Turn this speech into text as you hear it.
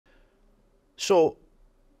So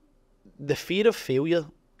the fear of failure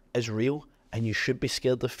is real, and you should be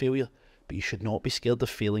scared of failure, but you should not be scared of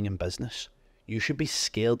failing in business. You should be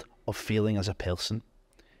scared of failing as a person,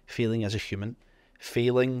 failing as a human,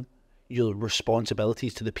 failing your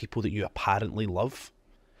responsibilities to the people that you apparently love.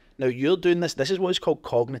 Now, you're doing this is what is called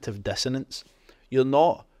cognitive dissonance. You're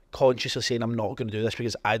not consciously saying, I'm not going to do this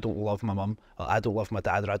because I don't love my mum, or I don't love my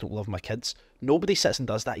dad, or I don't love my kids. Nobody sits and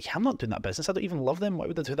does that. Yeah, I'm not doing that business. I don't even love them. Why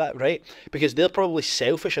would I do that, right? Because they're probably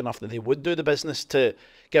selfish enough that they would do the business to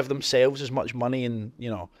give themselves as much money and,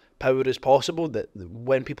 power as possible, that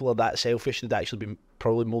when people are that selfish, they'd actually be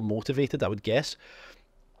probably more motivated, I would guess.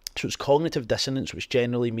 So it's cognitive dissonance, which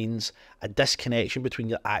generally means a disconnection between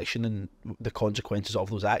your action and the consequences of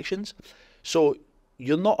those actions. So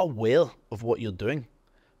you're not aware of what you're doing,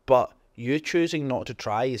 but you choosing not to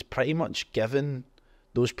try is pretty much giving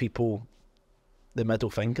those people the middle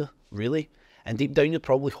finger, really. And deep down, you're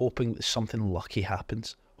probably hoping that something lucky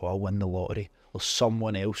happens, or I'll win the lottery, or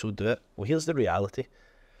someone else will do it. Well, here's the reality.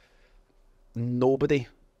 Nobody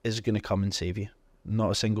is going to come and save you.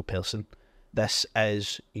 Not a single person. This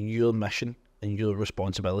is your mission and your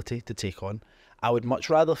responsibility to take on. I would much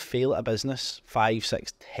rather fail at a business 5,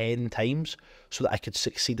 6, 10 times so that I could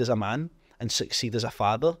succeed as a man, and succeed as a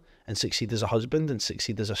father, and succeed as a husband, and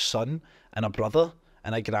succeed as a son, and a brother,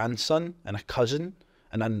 and a grandson, and a cousin,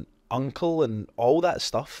 and an uncle, and all that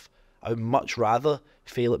stuff. I would much rather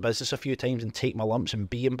fail at business a few times and take my lumps and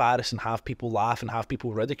be embarrassed and have people laugh and have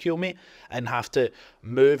people ridicule me and have to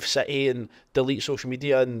move city and delete social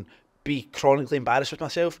media and be chronically embarrassed with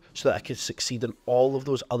myself so that I could succeed in all of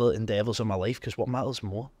those other endeavours in my life. Because what matters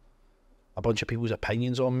more? A bunch of people's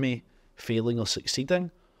opinions on me failing or succeeding,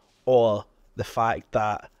 or the fact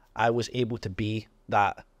that I was able to be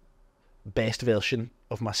that best version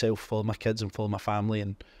of myself for my kids and for my family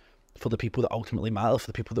and for the people that ultimately matter, for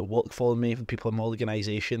the people that work for me, for the people in my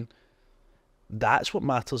organisation. That's what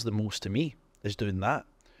matters the most to me, is doing that.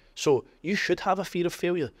 So you should have a fear of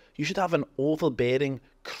failure. You should have an overbearing,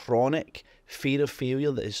 chronic fear of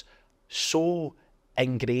failure that is so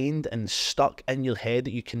ingrained and stuck in your head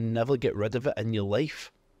that you can never get rid of it in your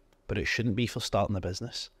life. But it shouldn't be for starting a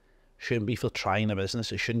business. It shouldn't be for trying a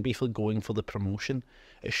business. It shouldn't be for going for the promotion.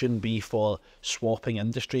 It shouldn't be for swapping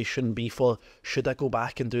industry. It shouldn't be for, should I go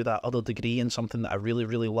back and do that other degree in something that I really,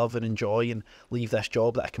 really love and enjoy and leave this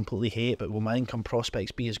job that I completely hate, but will my income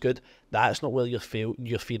prospects be as good? That's not where your fear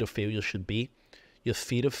of failure should be. Your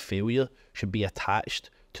fear of failure should be attached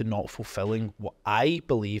to not fulfilling what I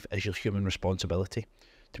believe is your human responsibility,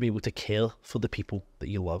 to be able to care for the people that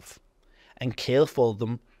you love and care for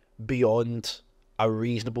them beyond a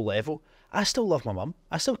reasonable level. I still love my mum.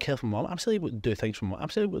 I still care for my mum. I'm still able to do things for my mum. I'm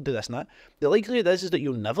still able to do this and that. The likelihood is that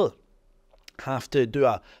you'll never have to do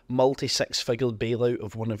a multi-six-figure bailout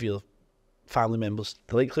of one of your family members.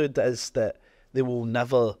 The likelihood is that they will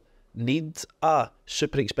never need a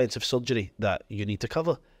super expensive surgery that you need to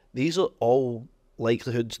cover. These are all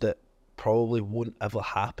likelihoods that probably won't ever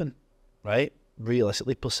happen, right?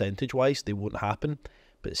 Realistically, percentage-wise, they won't happen.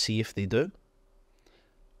 But see if they do,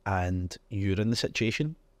 and you're in the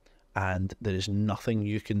situation, and there is nothing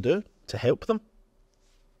you can do to help them,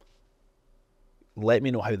 let me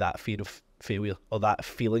know how that fear of failure, or that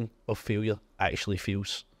feeling of failure, actually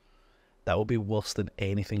feels. That will be worse than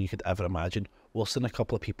anything you could ever imagine. Worse than a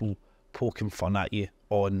couple of people poking fun at you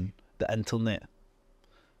on the internet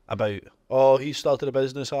about, oh, he started a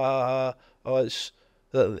business, oh, it's...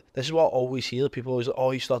 This is what I always hear. People always like,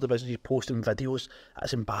 oh, you started a business, you're posting videos.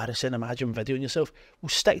 That's embarrassing. Imagine videoing yourself. Well,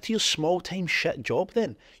 stick to your small-time shit job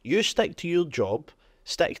then. You stick to your job.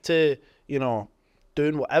 Stick to,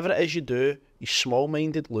 doing whatever it is you do, you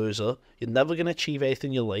small-minded loser. You're never going to achieve anything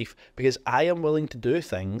in your life, because I am willing to do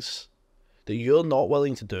things that you're not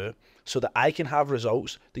willing to do so that I can have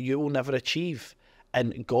results that you will never achieve.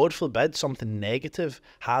 And God forbid something negative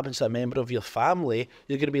happens to a member of your family,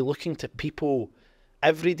 you're going to be looking to people,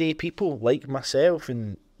 everyday people like myself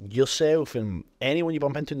and yourself and anyone you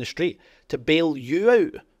bump into in the street, to bail you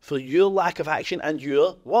out for your lack of action and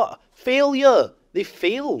your, what? Failure. They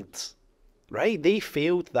failed, right? They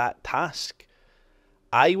failed that task.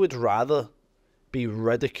 I would rather be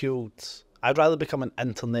ridiculed. I'd rather become an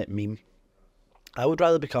internet meme. I would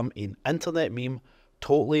rather become an internet meme,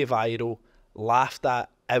 totally viral, laughed at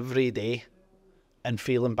every day, and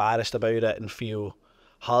feel embarrassed about it and feel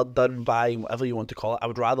hard done by, whatever you want to call it. I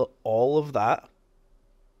would rather all of that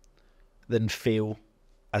than fail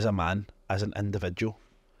as a man, as an individual,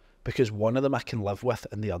 because one of them I can live with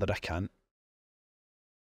and the other I can't.